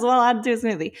might as well add it to a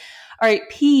smoothie. All right,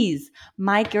 peas.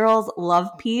 My girls love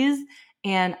peas,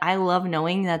 and I love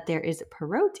knowing that there is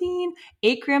protein,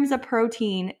 8 grams of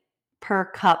protein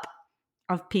per cup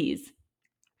of peas.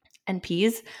 And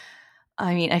peas,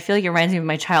 I mean, I feel like it reminds me of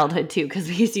my childhood too, because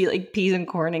we used to eat like peas and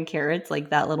corn and carrots, like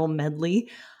that little medley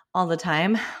all the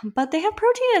time. But they have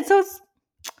protein in it, so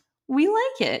we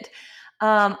like it.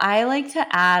 I like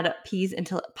to add peas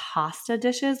into pasta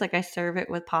dishes. Like I serve it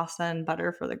with pasta and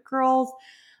butter for the girls.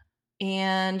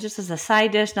 And just as a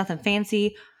side dish, nothing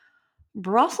fancy.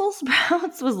 Brussels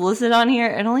sprouts was listed on here.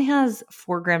 It only has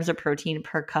 4 grams of protein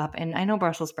per cup. And I know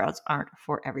Brussels sprouts aren't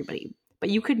for everybody,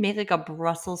 but you could make like a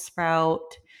Brussels sprout.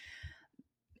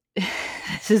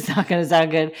 This is not going to sound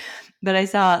good, but I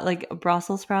saw like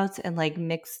Brussels sprouts and like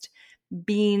mixed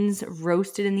beans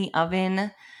roasted in the oven.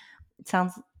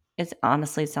 It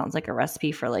honestly sounds like a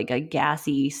recipe for like a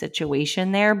gassy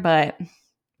situation there, but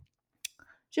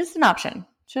just an option.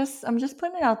 I'm just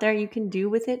putting it out there. You can do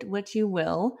with it what you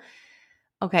will.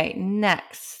 Okay,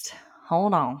 next.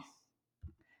 Hold on.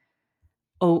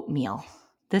 Oatmeal.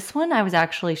 This one I was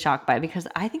actually shocked by because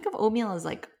I think of oatmeal as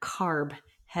like carb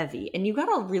heavy. And you got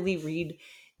to really read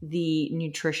the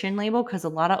nutrition label because a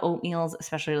lot of oatmeals,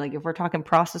 especially like if we're talking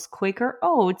processed Quaker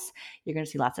oats, you're going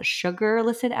to see lots of sugar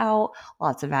listed out,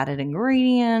 lots of added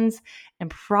ingredients, and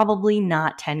probably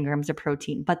not 10 grams of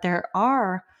protein. But there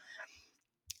are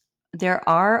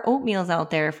oatmeals out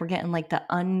there if we're getting like the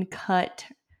uncooked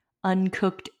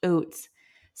oats.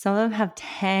 Some of them have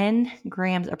 10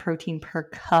 grams of protein per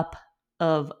cup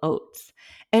of oats.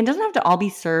 And it doesn't have to all be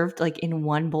served like in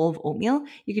one bowl of oatmeal.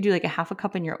 You could do like a half a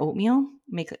cup in your oatmeal,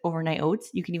 make like overnight oats.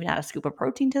 You can even add a scoop of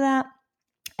protein to that.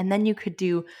 And then you could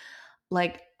do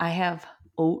like, I have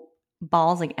oat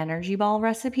balls, like energy ball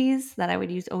recipes that I would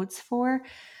use oats for.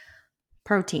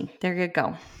 Protein. There you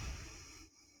go.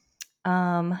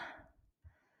 I'm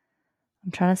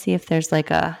trying to see if there's like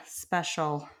a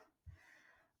special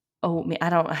oatmeal.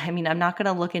 I'm not going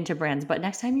to look into brands, but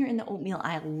next time you're in the oatmeal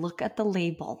aisle, look at the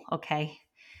label, okay?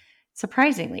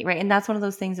 Surprisingly, right? And that's one of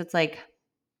those things that's like,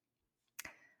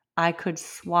 I could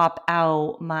swap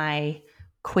out my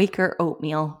Quaker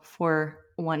oatmeal for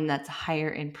one that's higher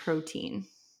in protein.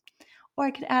 Or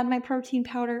I could add my protein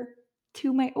powder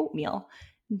to my oatmeal,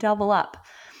 double up.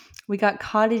 We got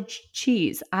cottage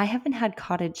cheese. I haven't had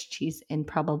cottage cheese in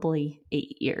probably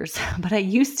 8 years, but I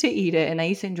used to eat it and I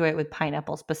used to enjoy it with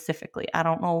pineapple specifically. I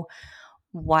don't know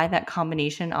why that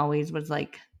combination always was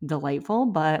like delightful,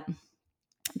 but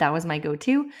that was my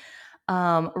go-to.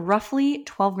 Roughly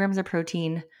 12 grams of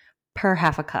protein per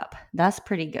half a cup. That's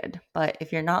pretty good. But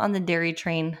if you're not on the dairy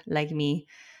train like me,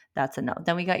 that's a no.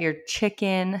 Then we got your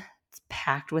chicken. It's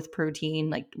packed with protein.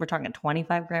 Like we're talking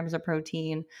 25 grams of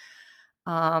protein.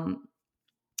 Okay.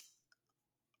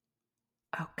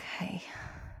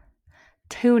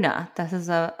 Tuna. This is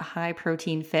a high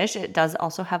protein fish. It does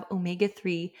also have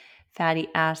omega-3 fatty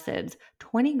acids.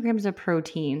 20 grams of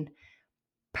protein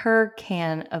per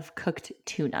can of cooked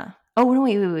tuna. Oh, no,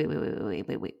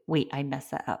 wait. I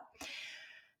messed that up.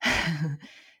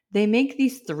 They make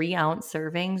these 3-ounce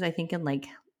servings, I think, in like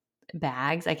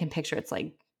bags. I can picture it's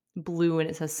like blue and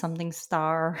it says something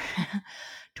star.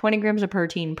 20 grams of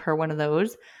protein per one of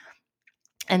those.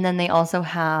 And then they also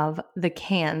have the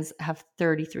cans have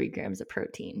 33 grams of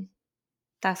protein.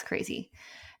 That's crazy.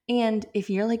 And if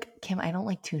you're like, Kim, I don't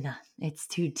like tuna. It's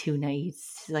too tuna-y.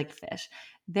 It's like fish.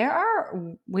 There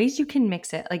are ways you can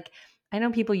mix it. Like I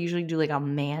know people usually do like a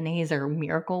mayonnaise or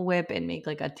Miracle Whip and make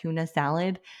like a tuna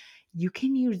salad. You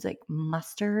can use like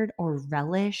mustard or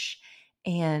relish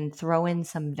and throw in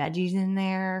some veggies in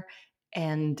there.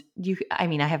 And I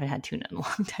haven't had tuna in a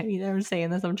long time either. I'm saying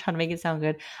this, I'm trying to make it sound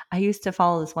good. I used to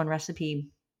follow this one recipe.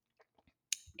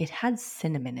 It had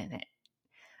cinnamon in it.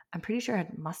 I'm pretty sure it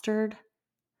had mustard,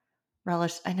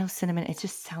 relish. I know cinnamon. It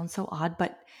just sounds so odd,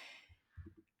 but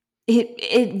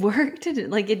it worked.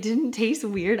 Like it didn't taste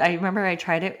weird. I remember I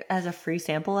tried it as a free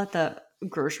sample at the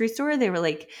grocery store. They were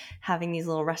like having these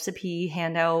little recipe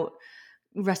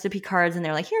cards, and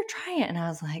they're like, "Here, try it." And I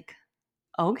was like,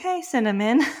 "Okay,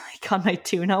 cinnamon." Like on my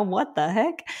tuna. What the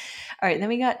heck? All right, then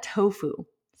we got tofu.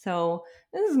 So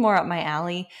this is more up my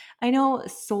alley. I know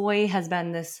soy has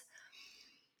been this.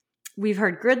 We've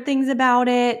heard good things about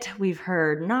it. We've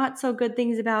heard not so good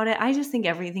things about it. I just think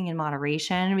everything in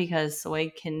moderation because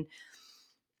soy can.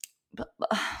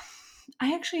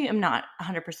 I actually am not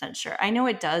 100% sure. I know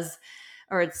it does,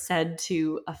 or it's said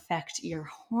to affect your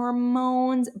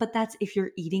hormones, but that's if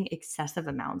you're eating excessive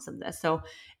amounts of this. So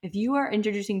if you are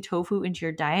introducing tofu into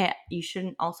your diet, you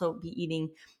shouldn't also be eating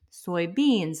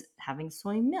soybeans, having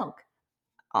soy milk,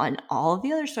 on all of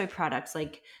the other soy products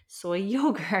like soy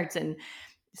yogurts, and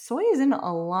soy is in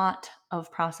a lot of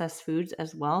processed foods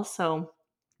as well. So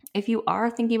if you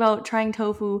are thinking about trying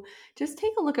tofu, just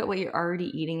take a look at what you're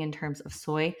already eating in terms of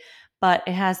soy. But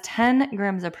it has 10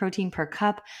 grams of protein per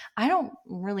cup. I don't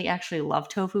really actually love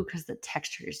tofu because the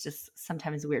texture is just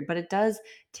sometimes weird, but it does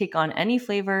take on any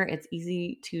flavor. It's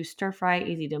easy to stir fry,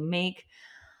 easy to make.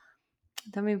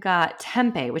 Then we've got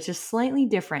tempeh, which is slightly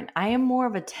different. I am more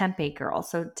of a tempeh girl.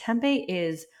 So tempeh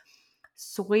is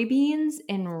soybeans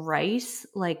and rice,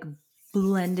 like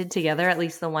blended together, at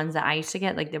least the ones that I used to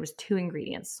get. Like there was two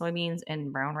ingredients, soybeans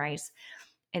and brown rice.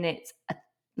 And it's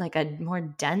like a more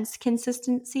dense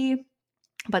consistency,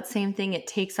 but same thing, it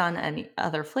takes on any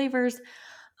other flavors.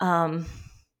 I don't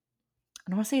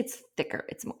want to say it's thicker.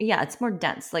 It's more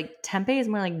dense. Like tempeh is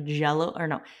more like jello, or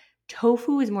no,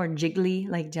 tofu is more jiggly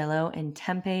like jello, and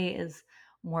tempeh is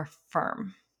more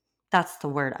firm. That's the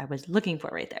word I was looking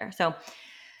for right there. So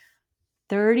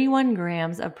 31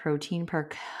 grams of protein per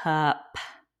cup.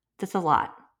 That's a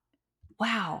lot.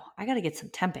 Wow, I got to get some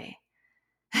tempeh.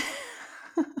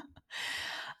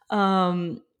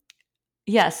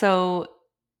 Yeah, so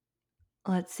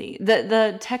let's see.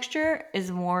 The texture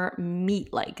is more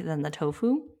meat-like than the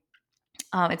tofu.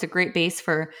 It's a great base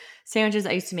for sandwiches.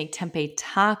 I used to make tempeh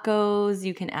tacos.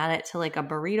 You can add it to like a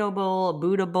burrito bowl, a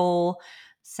Buddha bowl,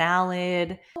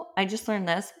 salad. I just learned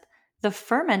this. The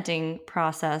fermenting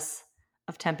process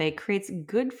of tempeh creates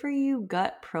good for you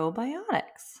gut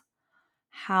probiotics.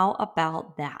 How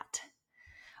about that?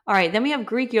 All right, then we have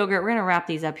Greek yogurt. We're going to wrap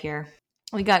these up here.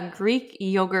 We got Greek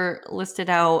yogurt listed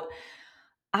out.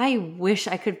 I wish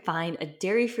I could find a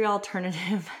dairy-free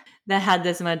alternative that had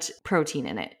this much protein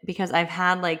in it, because I've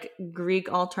had like Greek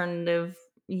alternative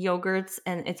yogurts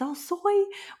and it's all soy,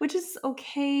 which is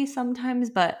okay sometimes,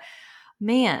 but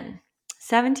man,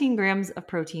 17 grams of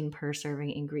protein per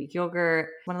serving in Greek yogurt.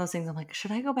 One of those things I'm like,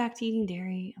 should I go back to eating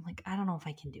dairy? I'm like, I don't know if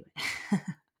I can do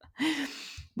it.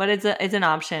 But it's an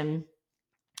option.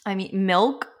 I mean,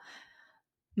 milk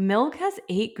has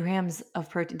 8 grams of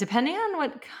protein, depending on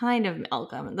what kind of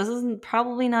milk. This is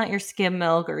probably not your skim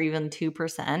milk or even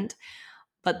 2%,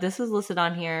 but this is listed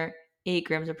on here, 8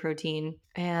 grams of protein.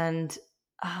 And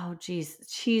oh geez,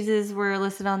 cheeses were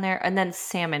listed on there. And then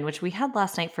salmon, which we had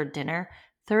last night for dinner,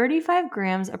 35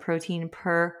 grams of protein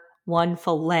per one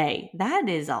fillet. That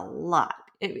is a lot.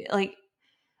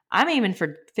 I'm aiming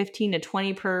for 15 to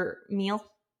 20 per meal.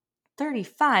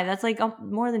 35, that's like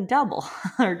more than double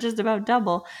or just about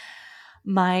double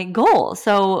my goal.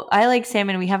 So I like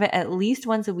salmon. We have it at least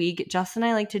once a week. Justin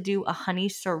and I like to do a honey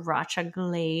sriracha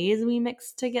glaze we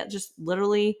mix together, just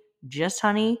literally just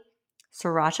honey,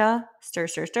 sriracha,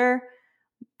 stir,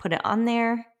 put it on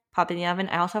there, pop it in the oven.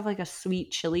 I also have like a sweet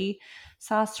chili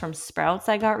sauce from Sprouts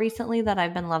I got recently that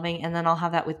I've been loving, and then I'll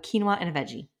have that with quinoa and a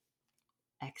veggie.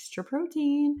 Extra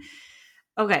protein.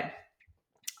 Okay.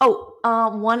 Oh,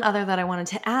 one other that I wanted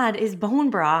to add is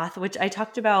bone broth, which I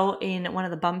talked about in one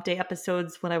of the bump day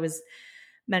episodes when I was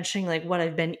mentioning like what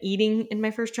I've been eating in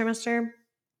my first trimester.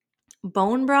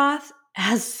 Bone broth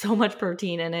has so much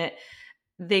protein in it.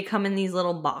 They come in these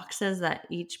little boxes that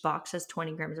each box has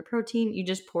 20 grams of protein. You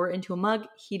just pour it into a mug,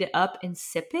 heat it up, and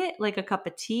sip it like a cup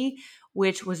of tea,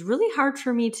 which was really hard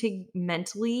for me to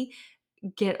mentally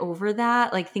get over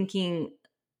that. Like thinking,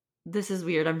 this is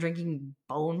weird. I'm drinking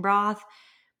bone broth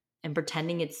and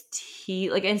pretending it's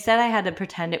tea. Like instead I had to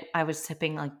pretend I was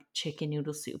sipping like chicken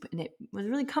noodle soup, and it was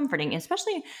really comforting,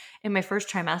 especially in my first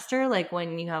trimester, like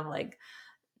when you have like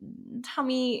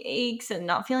tummy aches and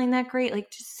not feeling that great, like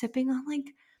just sipping on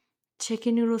like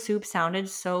chicken noodle soup sounded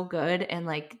so good. And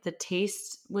like the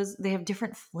taste was, they have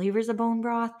different flavors of bone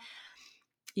broth.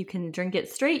 You can drink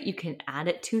it straight, you can add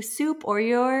it to soup or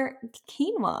your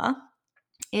quinoa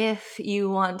if you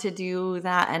want to do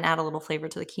that and add a little flavor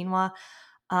to the quinoa.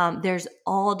 There's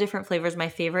all different flavors. My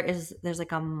favorite is there's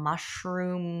like a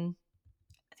mushroom,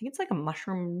 I think it's like a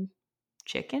mushroom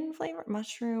chicken flavor.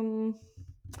 Mushroom,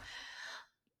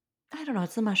 I don't know,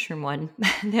 it's the mushroom one.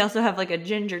 They also have like a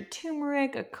ginger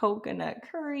turmeric, a coconut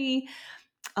curry,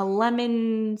 a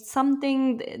lemon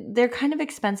something. They're kind of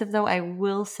expensive though. I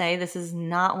will say this is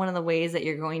not one of the ways that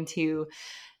you're going to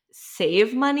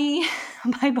save money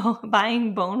by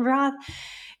buying bone broth.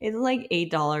 It's like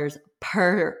 $8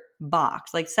 per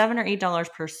box, like $7 or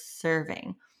 $8 per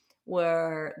serving,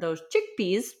 where those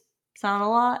chickpeas sound a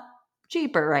lot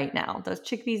cheaper right now. Those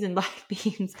chickpeas and black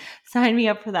beans, sign me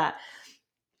up for that.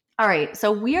 All right,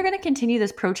 so we are going to continue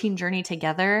this protein journey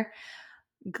together.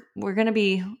 We are going to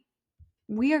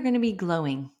be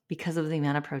glowing because of the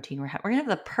amount of protein we're going to have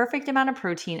the perfect amount of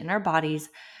protein in our bodies,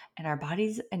 and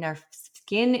our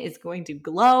skin is going to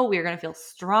glow. We are going to feel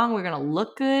strong. We're going to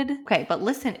look good. Okay, but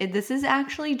listen, this is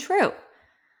actually true.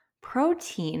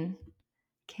 Protein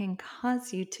can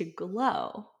cause you to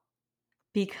glow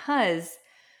because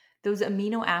those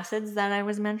amino acids that I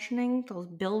was mentioning, those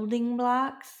building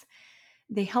blocks,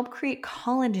 they help create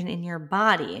collagen in your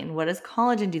body. And what does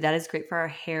collagen do? That is great for our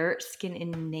hair, skin,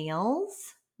 and nails,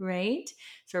 right?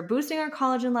 So we're boosting our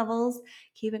collagen levels,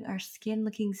 keeping our skin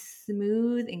looking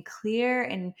smooth and clear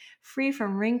and free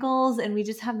from wrinkles. And we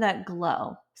just have that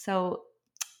glow. So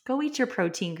go eat your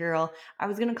protein, girl. I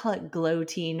was going to call it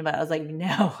glow-teen, but I was like,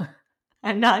 no,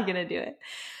 I'm not going to do it.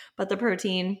 But the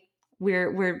protein,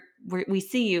 we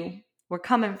see you. We're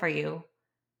coming for you.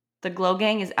 The Glow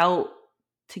Gang is out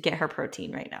to get her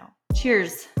protein right now.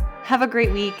 Cheers. Have a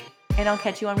great week, and I'll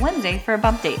catch you on Wednesday for a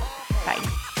bump date.